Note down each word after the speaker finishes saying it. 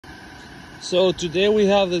So today we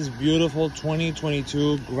have this beautiful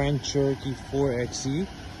 2022 Grand Cherokee 4xe.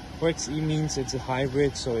 4xe means it's a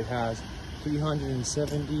hybrid, so it has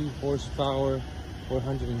 370 horsepower,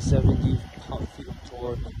 470 pound-feet of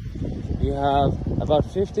torque. You have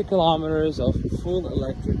about 50 kilometers of full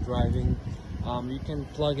electric driving. You can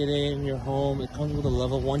plug it in your home. It comes with a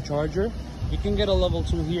level 1 charger. You can get a level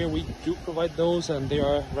 2 here. We do provide those, and they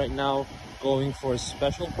are right now going for a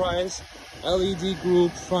special price. LED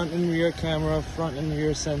group, front and rear camera, front and rear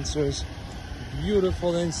sensors.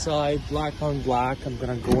 Beautiful inside, black on black. I'm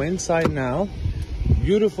gonna go inside now.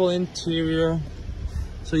 Beautiful interior.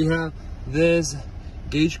 So you have this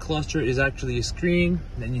gauge cluster is actually a screen.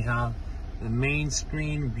 Then you have the main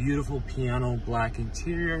screen, beautiful piano black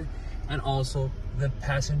interior, and also the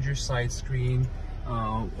passenger side screen,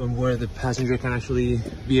 where the passenger can actually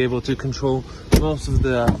be able to control most of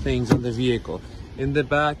the things on the vehicle. In the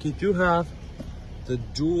back, you do have the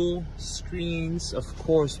dual screens, of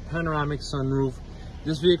course, panoramic sunroof.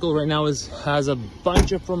 This vehicle right now has a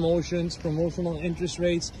bunch of promotions, promotional interest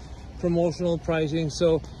rates, promotional pricing.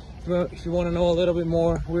 So if you want to know a little bit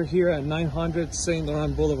more, we're here at 900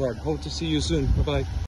 St-Laurent Boulevard. Hope to see you soon. Bye-bye.